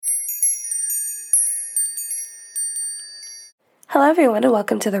Hello, everyone, and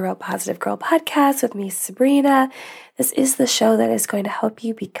welcome to the Real Positive Girl podcast with me, Sabrina. This is the show that is going to help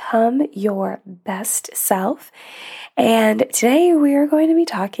you become your best self. And today we are going to be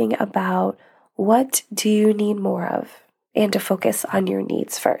talking about what do you need more of and to focus on your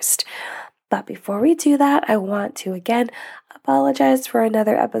needs first. But before we do that, I want to again apologize for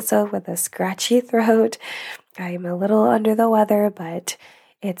another episode with a scratchy throat. I am a little under the weather, but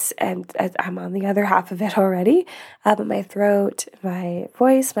I'm on the other half of it already, but my throat, my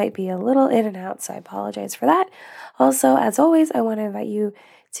voice might be a little in and out, so I apologize for that. Also, as always, I want to invite you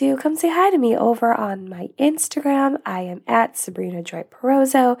to come say hi to me over on my Instagram. I am at Sabrina Joy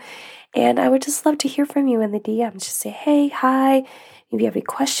Perozzo, and I would just love to hear from you in the DMs. Just say, hey, hi. If you have any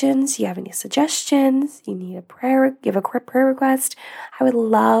questions, you have any suggestions, you need a prayer, give a quick prayer request, I would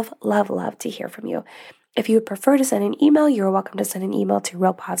love, love, love to hear from you. If you would prefer to send an email, you're welcome to send an email to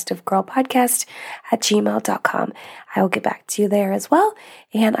realpositivegirlpodcast@gmail.com. I will get back to you there as well,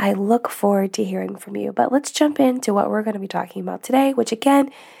 and I look forward to hearing from you. But let's jump into what we're going to be talking about today, which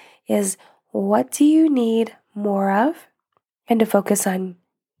again is what do you need more of, and to focus on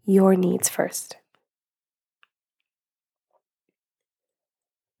your needs first.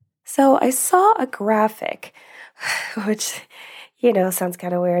 So I saw a graphic, which sounds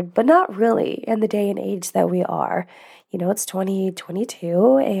kind of weird, but not really in the day and age that we are. It's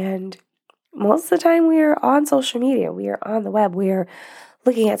 2022, and most of the time we are on social media, we are on the web, we are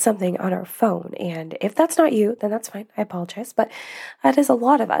looking at something on our phone. And if that's not you, then that's fine. I apologize, but that is a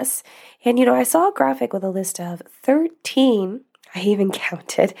lot of us. And, I saw a graphic with a list of 13, I even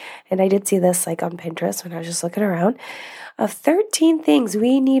counted, and I did see this on Pinterest when I was just looking around, of 13 things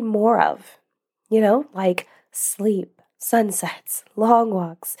we need more of, like sleep, sunsets, long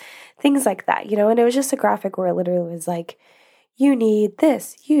walks, things like that, and it was just a graphic where it literally was like, you need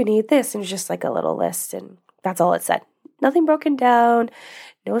this, and it was just like a little list, and that's all it said. Nothing broken down,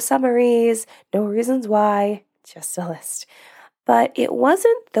 no summaries, no reasons why, just a list. But it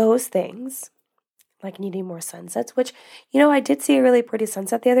wasn't those things, like needing more sunsets, which, I did see a really pretty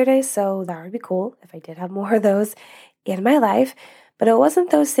sunset the other day, so that would be cool if I did have more of those in my life. But it wasn't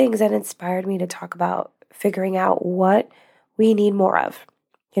those things that inspired me to talk about figuring out what we need more of.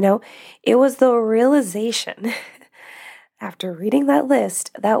 It was the realization after reading that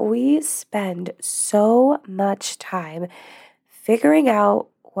list that we spend so much time figuring out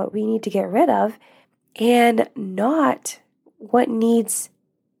what we need to get rid of and not what needs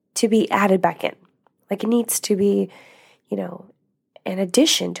to be added back in. It needs to be, an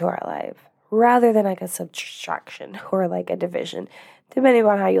addition to our life rather than a subtraction or a division, depending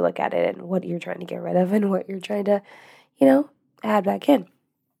on how you look at it and what you're trying to get rid of and what you're trying to, add back in.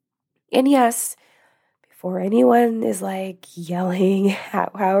 And yes, before anyone is yelling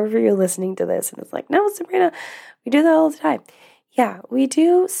at however you're listening to this, and it's no, Sabrina, we do that all the time. Yeah, we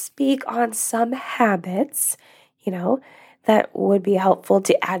do speak on some habits, that would be helpful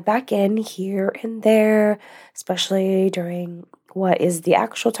to add back in here and there, especially during what is the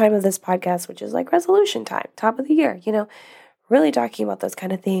actual time of this podcast, which is resolution time, top of the year, really talking about those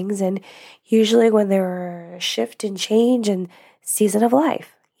kind of things. And usually when there are a shift and change and season of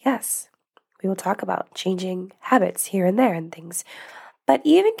life, yes, we will talk about changing habits here and there and things. But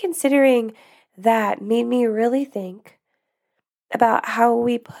even considering that made me really think about how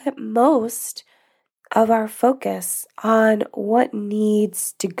we put most of our focus on what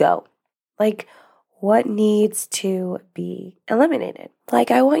needs to go, what needs to be eliminated.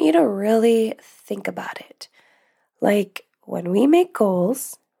 I want you to really think about it. When we make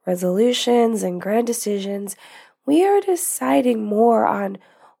goals, resolutions, and grand decisions, we are deciding more on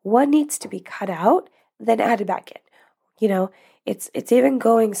what needs to be cut out than added back in. It's even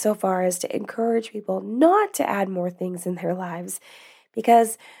going so far as to encourage people not to add more things in their lives,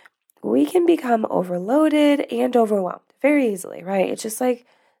 because we can become overloaded and overwhelmed very easily, right? It's just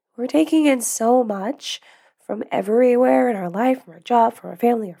we're taking in so much from everywhere in our life, from our job, from our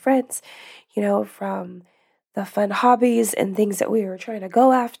family or friends, from the fun hobbies and things that we were trying to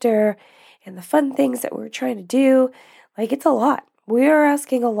go after and the fun things that we're trying to do. It's a lot. We are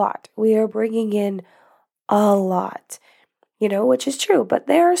asking a lot. We are bringing in a lot, which is true. But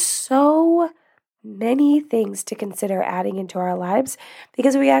there are so many things to consider adding into our lives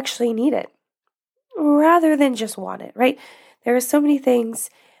because we actually need it rather than just want it, right? There are so many things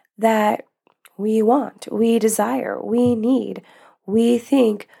that we want, we desire, we need, we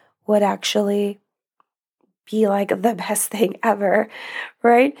think would actually be the best thing ever,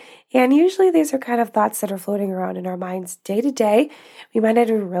 right? And usually these are kind of thoughts that are floating around in our minds day to day. We might not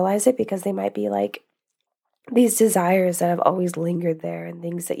even realize it because they might be these desires that have always lingered there and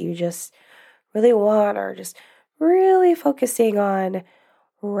things that you just really want or just really focusing on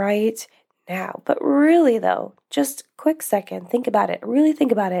right now. But really, though, just quick second, think about it. Really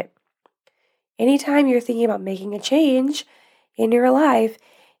think about it. Anytime you're thinking about making a change in your life,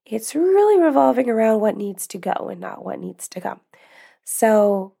 it's really revolving around what needs to go and not what needs to come.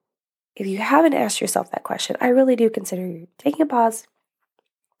 So if you haven't asked yourself that question, I really do consider you taking a pause,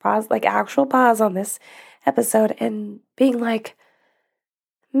 like actual pause on this episode and being like,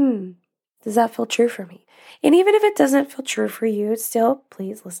 does that feel true for me? And even if it doesn't feel true for you, still,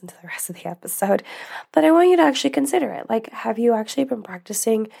 please listen to the rest of the episode. But I want you to actually consider it. Like, have you actually been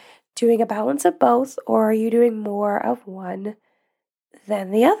practicing doing a balance of both, or are you doing more of one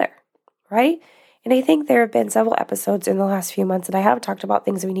than the other, right? And I think there have been several episodes in the last few months that I have talked about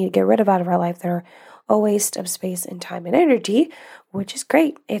things that we need to get rid of out of our life that are a waste of space and time and energy, which is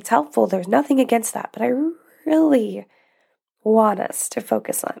great. It's helpful. There's nothing against that. But I really want us to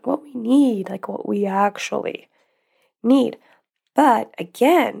focus on what we need, like what we actually need. But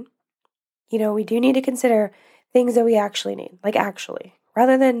again, we do need to consider things that we actually need, like actually,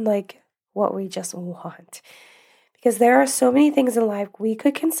 rather than like what we just want. Because there are so many things in life we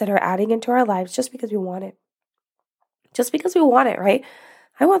could consider adding into our lives just because we want it. Just because we want it, right?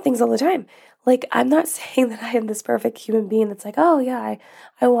 I want things all the time. Like, I'm not saying that I am this perfect human being that's like, oh yeah,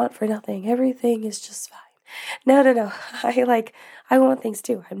 I want for nothing. Everything is just fine. No. I want things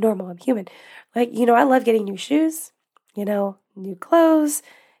too. I'm normal. I'm human. Like, I love getting new shoes, new clothes.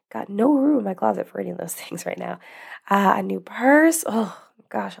 Got no room in my closet for any of those things right now. A new purse. Oh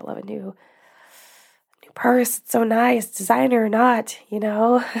gosh, I love a new purse. It's so nice, designer or not,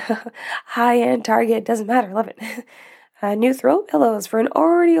 high-end Target, doesn't matter, love it. New throw pillows for an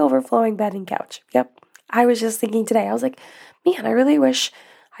already overflowing bed and couch. Yep, I was just thinking today, I was like, man, I really wish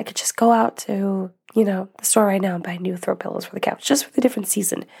I could just go out to, the store right now and buy new throw pillows for the couch, just for the different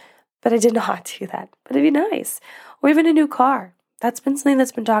season. But I did not do that. But it'd be nice. Or even a new car. That's been something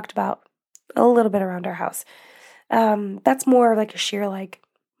that's been talked about a little bit around our house. That's more like a sheer, like,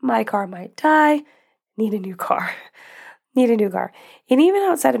 my car might die, need a new car. Need a new car. And even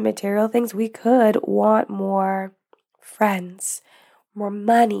outside of material things, we could want more friends, more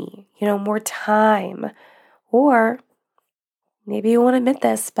money, more time. Or maybe you won't admit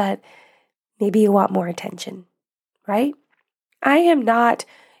this, but maybe you want more attention, right? I am not,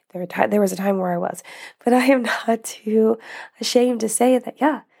 there was a time where I was, but I am not too ashamed to say that,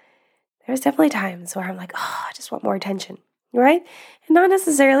 yeah, there's definitely times where I'm like, oh, I just want more attention, right? And not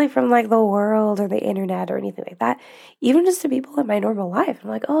necessarily from like the world or the internet or anything like that. Even just to people in my normal life. I'm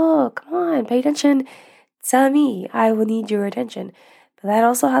like, oh, come on, pay attention to me. I will need your attention. But that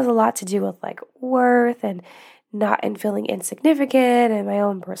also has a lot to do with like worth and feeling insignificant and my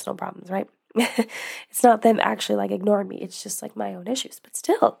own personal problems, right? It's not them actually like ignoring me. It's just like my own issues. But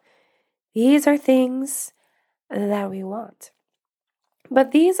still, these are things that we want.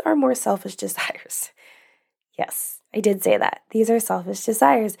 But these are more selfish desires. Yes, I did say that. These are selfish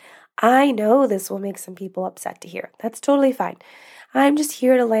desires. I know this will make some people upset to hear. That's totally fine. I'm just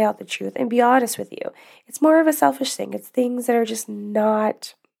here to lay out the truth and be honest with you. It's more of a selfish thing. It's things that are just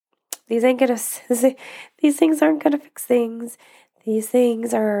not, these things aren't gonna fix things. These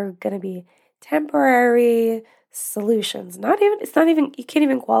things are gonna be temporary solutions. You can't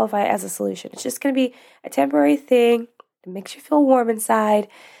even qualify it as a solution. It's just gonna be a temporary thing that makes you feel warm inside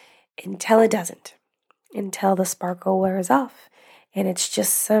until it doesn't. Until the sparkle wears off. And it's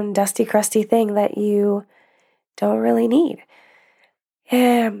just some dusty, crusty thing that you don't really need.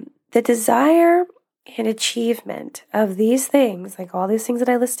 And the desire and achievement of these things, like all these things that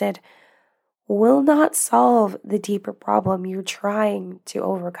I listed, will not solve the deeper problem you're trying to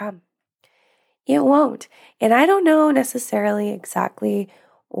overcome. It won't. And I don't know necessarily exactly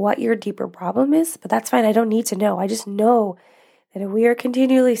what your deeper problem is, but that's fine. I don't need to know. I just know that if we are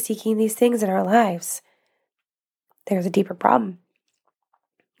continually seeking these things in our lives, there's a deeper problem.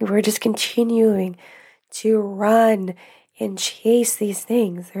 We're just continuing to run and chase these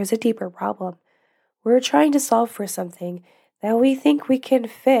things. There's a deeper problem. We're trying to solve for something that we think we can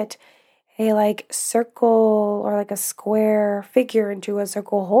fit a like circle or like a square figure into a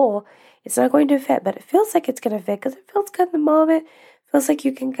circle hole. It's not going to fit, but it feels like it's going to fit because it feels good in the moment. It feels like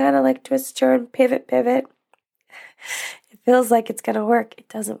you can kind of like twist, turn, pivot. It feels like it's going to work. It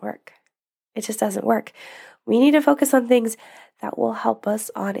doesn't work. It just doesn't work. We need to focus on things that will help us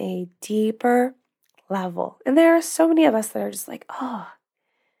on a deeper level. And there are so many of us that are just like, oh,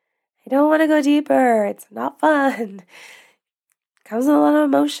 I don't want to go deeper. It's not fun. Comes with a lot of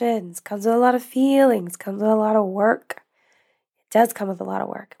emotions, comes with a lot of feelings, comes with a lot of work. It does come with a lot of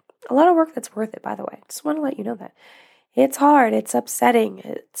work. A lot of work that's worth it, by the way. Just want to let you know that. It's hard, it's upsetting,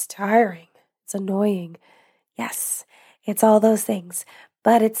 it's tiring, it's annoying. Yes, it's all those things,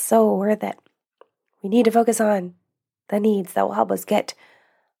 but it's so worth it. We need to focus on the needs that will help us get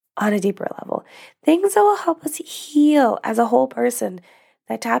on a deeper level. Things that will help us heal as a whole person,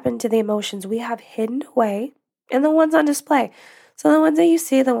 that tap into the emotions we have hidden away and the ones on display. So the ones that you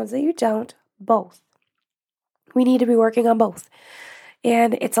see, the ones that you don't, both. We need to be working on both.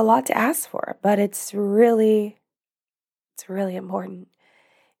 And it's a lot to ask for, but it's really important.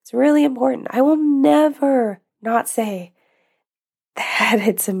 It's really important. I will never not say that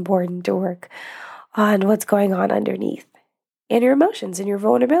it's important to work on what's going on underneath, and your emotions and your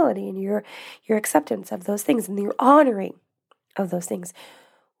vulnerability and your acceptance of those things and your honoring of those things.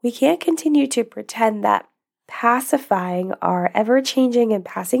 We can't continue to pretend that pacifying our ever-changing and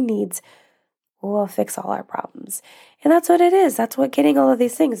passing needs will fix all our problems. And that's what it is. That's what getting all of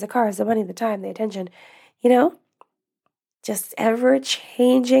these things, the cars, the money, the time, the attention, just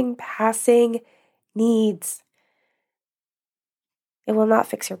ever-changing, passing needs. It will not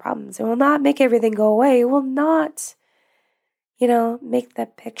fix your problems. It will not make everything go away. It will not, make the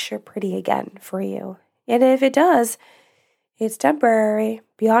picture pretty again for you. And if it does, it's temporary.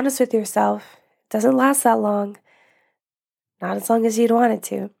 Be honest with yourself. It doesn't last that long. Not as long as you'd want it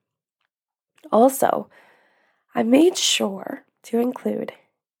to. Also, I made sure to include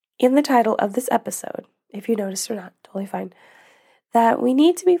in the title of this episode, if you noticed or not, totally fine, that we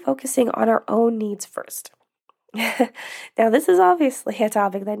need to be focusing on our own needs first. Now, this is obviously a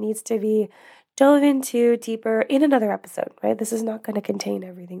topic that needs to be dove into deeper in another episode, right? This is not going to contain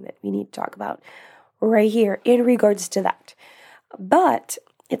everything that we need to talk about right here in regards to that. But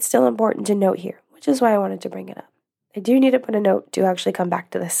it's still important to note here, which is why I wanted to bring it up. I do need to put a note to actually come back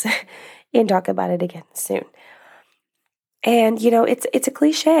to this and talk about it again soon. And, it's a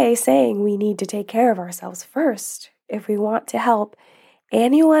cliche saying we need to take care of ourselves first if we want to help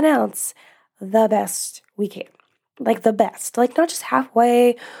anyone else the best we can. Like the best, like not just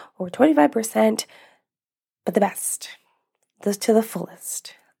halfway or 25%, but the best, to the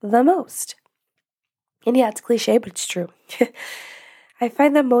fullest, the most. And yeah, it's cliche, but it's true. I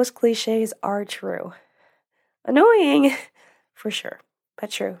find that most cliches are true. Annoying, for sure, but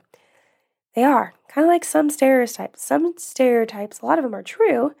true. They are. Kind of like some stereotypes. Some stereotypes, a lot of them are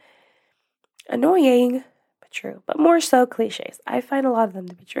true. Annoying, but true. But more so cliches. I find a lot of them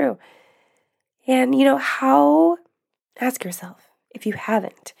to be true. And ask yourself if you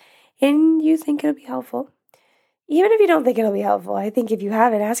haven't and you think it'll be helpful. Even if you don't think it'll be helpful, I think if you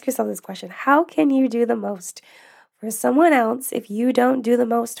haven't, ask yourself this question. How can you do the most for someone else if you don't do the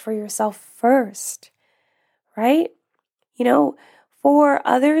most for yourself first? Right? For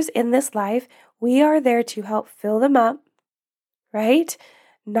others in this life, we are there to help fill them up, right?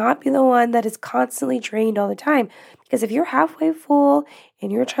 Not be the one that is constantly drained all the time. Because if you're halfway full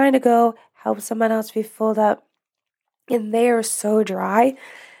and you're trying to go help someone else be filled up, and they are so dry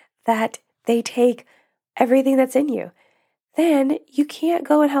that they take everything that's in you, then you can't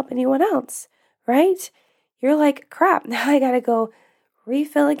go and help anyone else, right? You're like, crap, now I gotta go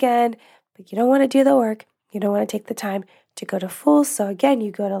refill again, but you don't want to do the work. You don't want to take the time to go to full. So again,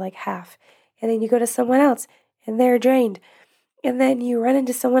 you go to like half, and then you go to someone else and they're drained. And then you run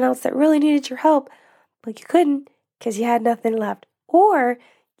into someone else that really needed your help, but you couldn't because you had nothing left. Or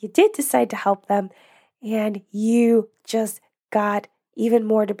you did decide to help them and you just got even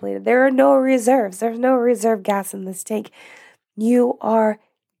more depleted. There are no reserves. There's no reserve gas in this tank. You are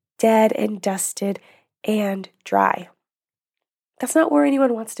dead and dusted and dry. That's not where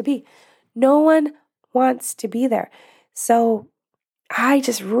anyone wants to be. No one wants to be there. So I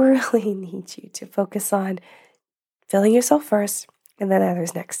just really need you to focus on filling yourself first and then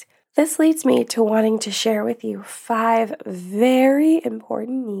others next. This leads me to wanting to share with you 5 very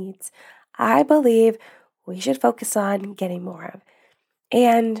important needs I believe we should focus on getting more of.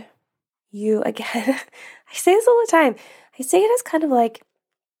 And you, again, I say this all the time. I say it as kind of like,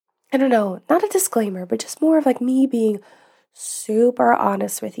 I don't know, not a disclaimer, but just more of like me being super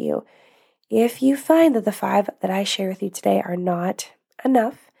honest with you. If you find that the 5 that I share with you today are not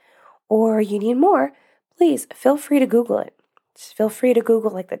enough or you need more, please feel free to Google it. Just feel free to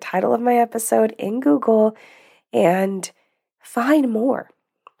Google like the title of my episode in Google and find more.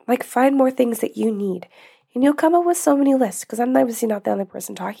 Like find more things that you need. And you'll come up with so many lists because I'm obviously not the only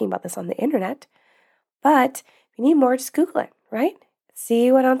person talking about this on the internet. But if you need more, just Google it, right?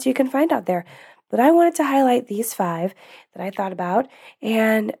 See what else you can find out there. But I wanted to highlight these 5 that I thought about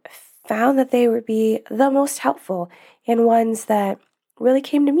and found that they would be the most helpful and ones that really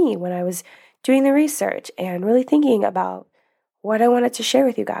came to me when I was doing the research and really thinking about what I wanted to share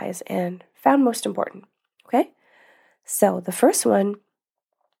with you guys and found most important. Okay? So the first one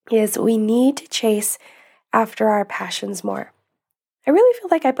is we need to chase after our passions more. I really feel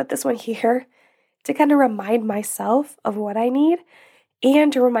like I put this one here to kind of remind myself of what I need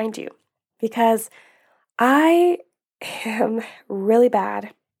and to remind you, because I am really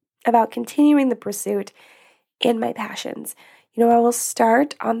bad about continuing the pursuit in my passions. I will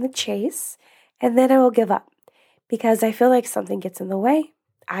start on the chase and then I will give up because I feel like something gets in the way.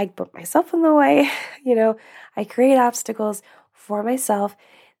 I put myself in the way. I create obstacles for myself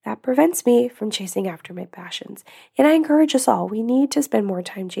that prevents me from chasing after my passions. And I encourage us all. We need to spend more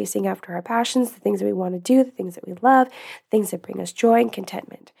time chasing after our passions, the things that we want to do, the things that we love, things that bring us joy and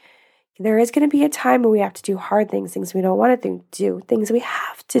contentment. There is going to be a time where we have to do hard things, things we don't want to do, things we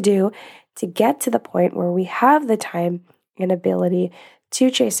have to do to get to the point where we have the time and ability to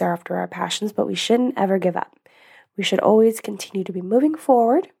chase after our passions, but we shouldn't ever give up. We should always continue to be moving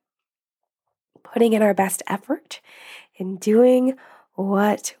forward, putting in our best effort, and doing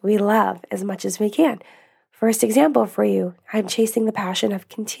what we love as much as we can. First example for you, I'm chasing the passion of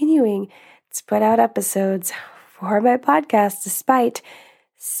continuing to put out episodes for my podcast despite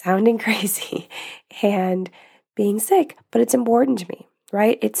sounding crazy and being sick, but it's important to me,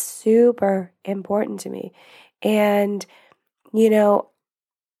 right? It's super important to me. And,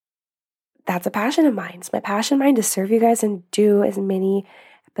 that's a passion of mine. It's my passion of mine to serve you guys and do as many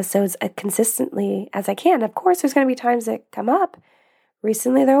episodes consistently as I can. Of course, there's going to be times that come up.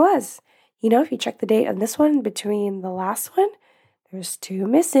 Recently there was. If you check the date on this one between the last one, there's 2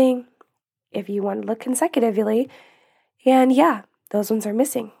 missing if you want to look consecutively. And yeah, those ones are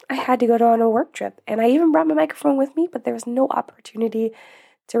missing. I had to go on a work trip and I even brought my microphone with me, but there was no opportunity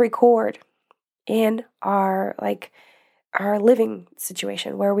to record in our living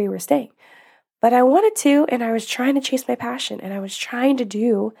situation where we were staying. But I wanted to, and I was trying to chase my passion and I was trying to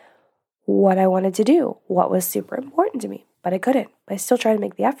do what I wanted to do, what was super important to me, but I couldn't. But I still tried to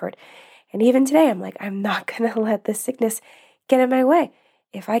make the effort. And even today, I'm like, I'm not going to let this sickness get in my way.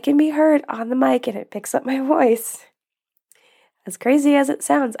 If I can be heard on the mic and it picks up my voice, as crazy as it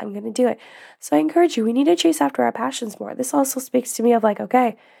sounds, I'm going to do it. So I encourage you, we need to chase after our passions more. This also speaks to me of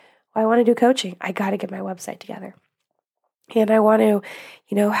okay, I want to do coaching. I got to get my website together. And I want to,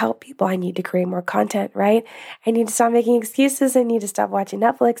 help people. I need to create more content, right? I need to stop making excuses. I need to stop watching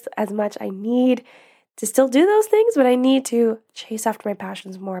Netflix as much. I need to still do those things, but I need to chase after my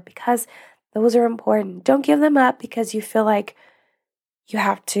passions more because those are important. Don't give them up because you feel like you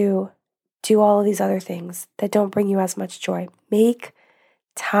have to do all of these other things that don't bring you as much joy. Make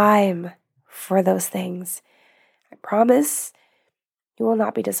time for those things. I promise you will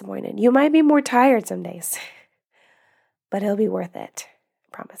not be disappointed. You might be more tired some days, but it'll be worth it.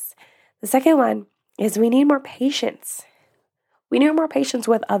 I promise. The second one is we need more patience. We need more patience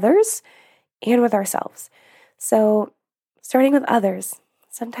with others and with ourselves. So starting with others,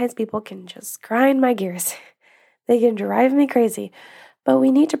 sometimes people can just grind my gears. They can drive me crazy, but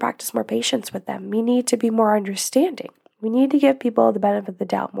we need to practice more patience with them. We need to be more understanding. We need to give people the benefit of the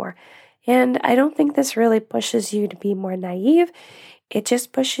doubt more. And I don't think this really pushes you to be more naive. It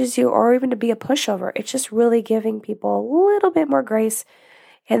just pushes you, or even to be a pushover. It's just really giving people a little bit more grace.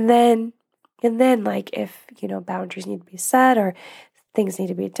 And then if, boundaries need to be set or things need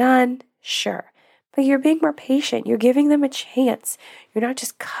to be done, sure. But you're being more patient. You're giving them a chance. You're not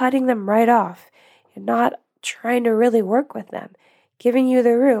just cutting them right off. You're not trying to really work with them, giving you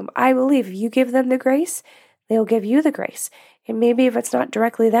the room. I believe if you give them the grace, they'll give you the grace. And maybe if it's not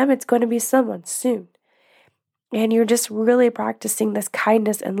directly them, it's going to be someone soon. And you're just really practicing this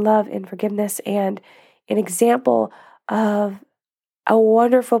kindness and love and forgiveness and an example of a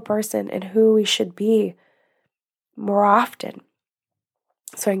wonderful person and who we should be more often.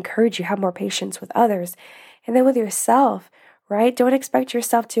 So I encourage you, have more patience with others. And then with yourself, right? Don't expect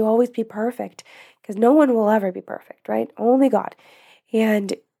yourself to always be perfect because no one will ever be perfect, right? Only God.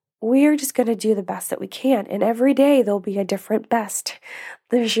 And we're just going to do the best that we can. And every day there'll be a different best.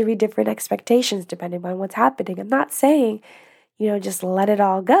 There should be different expectations depending on what's happening. I'm not saying, just let it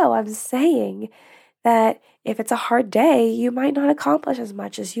all go. I'm saying that if it's a hard day, you might not accomplish as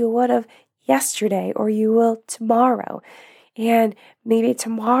much as you would have yesterday or you will tomorrow. And maybe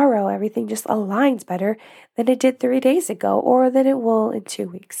tomorrow everything just aligns better than it did 3 days ago or than it will in 2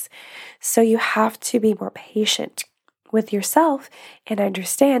 weeks. So you have to be more patient with yourself and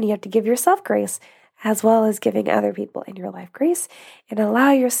understand you have to give yourself grace as well as giving other people in your life grace, and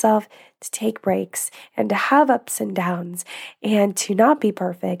allow yourself to take breaks and to have ups and downs and to not be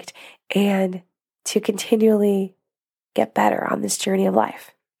perfect and to continually get better on this journey of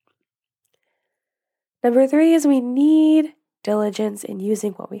life. Number 3 is we need diligence in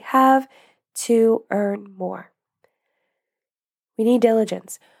using what we have to earn more. We need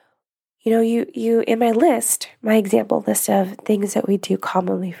diligence. You in my list, my example list of things that we do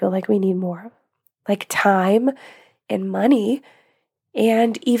commonly feel like we need more of, like time and money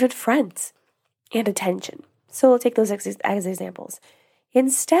and even friends and attention. So we'll take those as examples.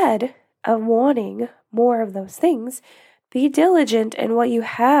 Instead of wanting more of those things, be diligent in what you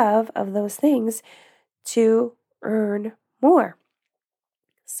have of those things to earn more.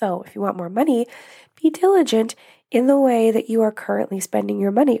 So if you want more money, be diligent in the way that you are currently spending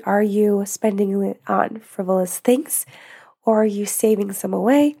your money. Are you spending it on frivolous things, or are you saving some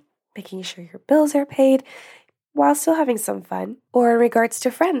away, making sure your bills are paid while still having some fun? Or in regards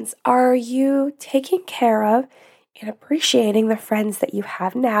to friends, are you taking care of and appreciating the friends that you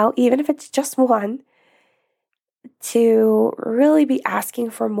have now, even if it's just one, to really be asking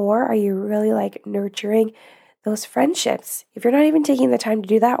for more? Are you really nurturing those friendships? If you're not even taking the time to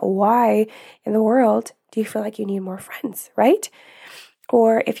do that, why in the world do you feel like you need more friends, right?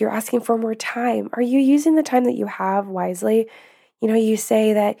 Or if you're asking for more time, are you using the time that you have wisely? You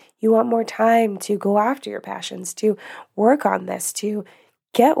say that you want more time to go after your passions, to work on this, to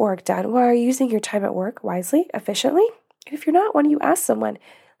get work done. Well, are you using your time at work wisely, efficiently? And if you're not, why don't you ask someone,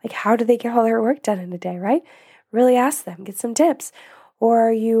 how do they get all their work done in a day, right? Really ask them, get some tips.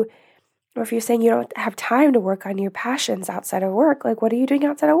 Or if you're saying you don't have time to work on your passions outside of work, what are you doing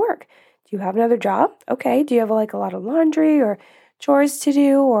outside of work? Do you have another job? Okay. Do you have a lot of laundry or chores to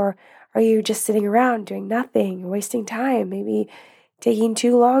do? Or are you just sitting around doing nothing, wasting time, maybe taking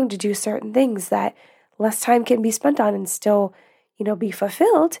too long to do certain things that less time can be spent on and still, be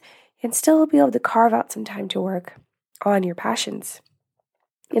fulfilled and still be able to carve out some time to work on your passions?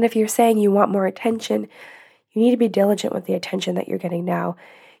 And if you're saying you want more attention, you need to be diligent with the attention that you're getting now.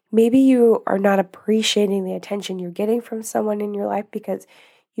 Maybe you are not appreciating the attention you're getting from someone in your life because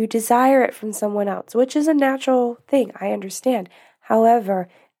you desire it from someone else, which is a natural thing. I understand. However,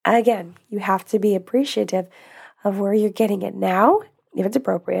 again, you have to be appreciative of where you're getting it now, if it's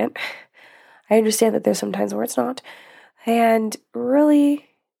appropriate. I understand that there's some times where it's not. And really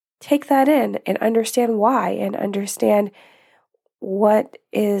take that in and understand why and understand what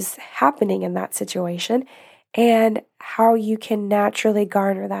is happening in that situation and how you can naturally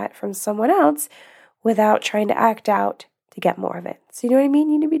garner that from someone else without trying to act out to get more of it. So you know what I mean?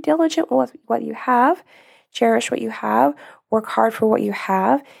 You need to be diligent with what you have, cherish what you have, work hard for what you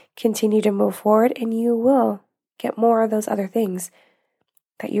have, continue to move forward, and you will get more of those other things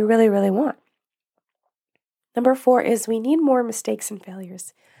that you really, really want. Number 4 is we need more mistakes and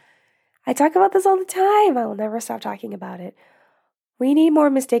failures. I talk about this all the time. I will never stop talking about it. We need more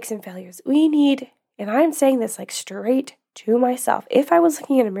mistakes and failures. We need, and I'm saying this straight to myself. If I was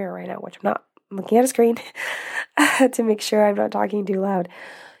looking in a mirror right now, which I'm not, I'm looking at a screen to make sure I'm not talking too loud.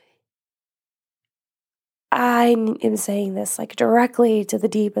 I am saying this directly to the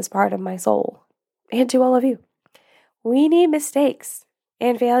deepest part of my soul and to all of you. We need mistakes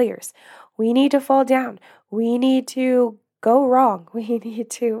and failures. We need to fall down. We need to go wrong. We need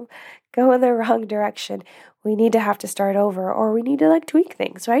to go in the wrong direction. We need to have to start over, or we need to tweak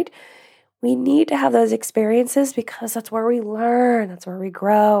things, right? We need to have those experiences because that's where we learn. That's where we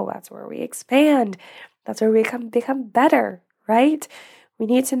grow. That's where we expand. That's where we become better, right? We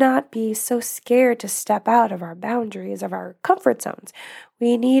need to not be so scared to step out of our boundaries, of our comfort zones.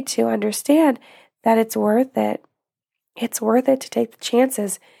 We need to understand that it's worth it. It's worth it to take the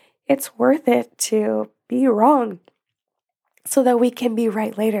chances. It's worth it to be wrong so that we can be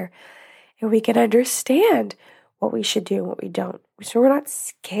right later and we can understand what we should do and what we don't. So we're not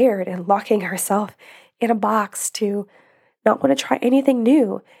scared and locking ourselves in a box to not want to try anything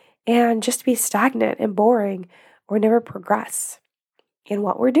new and just be stagnant and boring or never progress in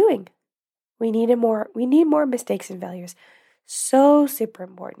what we're doing. We need more mistakes and failures. So super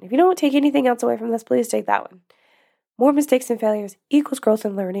important. If you don't take anything else away from this, please take that one. More mistakes and failures equals growth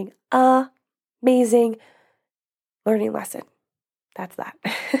and learning. Amazing learning lesson. That's that.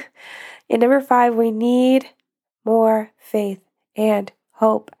 And number 5, we need more faith and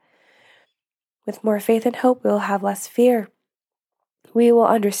hope. With more faith and hope, we will have less fear. We will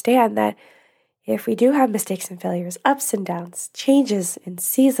understand that if we do have mistakes and failures, ups and downs, changes in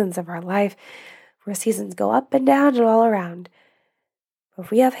seasons of our life, where seasons go up and down and all around,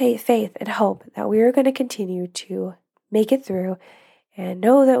 if we have faith and hope that we are going to continue to make it through and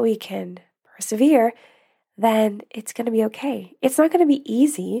know that we can persevere, then it's going to be okay. It's not going to be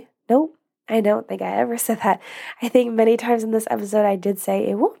easy. Nope. I don't think I ever said that. I think many times in this episode I did say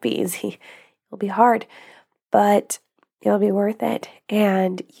it won't be easy. It'll be hard, but it'll be worth it.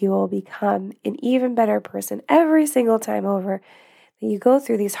 And you will become an even better person every single time over that you go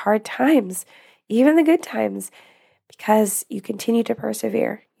through these hard times, even the good times, because you continue to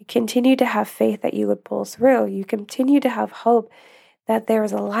persevere. You continue to have faith that you would pull through. You continue to have hope that there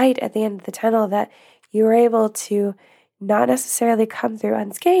is a light at the end of the tunnel, that you were able to not necessarily come through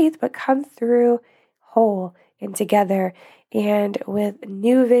unscathed, but come through whole and together and with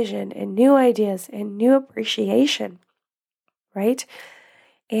new vision and new ideas and new appreciation, right?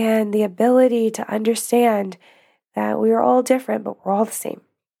 And the ability to understand that we are all different, but we're all the same.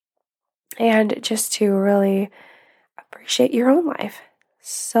 And just to really appreciate your own life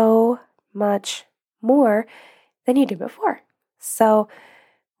so much more than you did before. So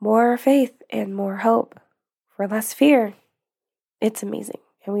more faith and more hope for less fear. It's amazing.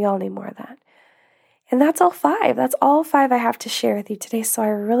 And we all need more of that. And that's all 5. That's all 5 I have to share with you today. So I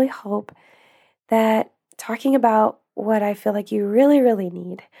really hope that talking about what I feel like you really, really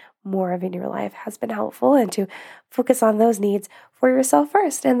need more of in your life has been helpful, and to focus on those needs for yourself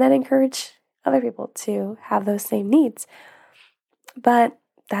first and then encourage other people to have those same needs. But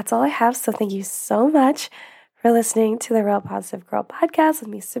that's all I have. So thank you so much for listening to the Real Positive Girl podcast with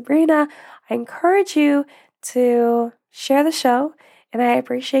me, Sabrina. I encourage you to share the show, and I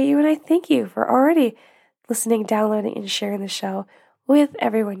appreciate you and I thank you for already listening, downloading, and sharing the show with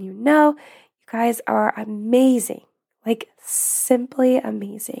everyone you know. You guys are amazing, like simply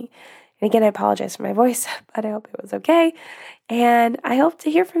amazing. And again, I apologize for my voice, but I hope it was okay. And I hope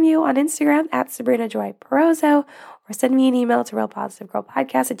to hear from you on Instagram at Sabrina Joy Perozo, or send me an email to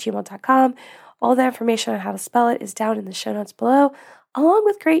realpositivegirlpodcast@gmail.com. All the information on how to spell it is down in the show notes below, along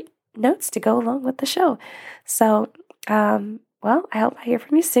with great notes to go along with the show. So, well, I hope I hear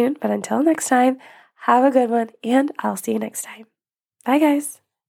from you soon. But until next time, have a good one, and I'll see you next time. Bye, guys.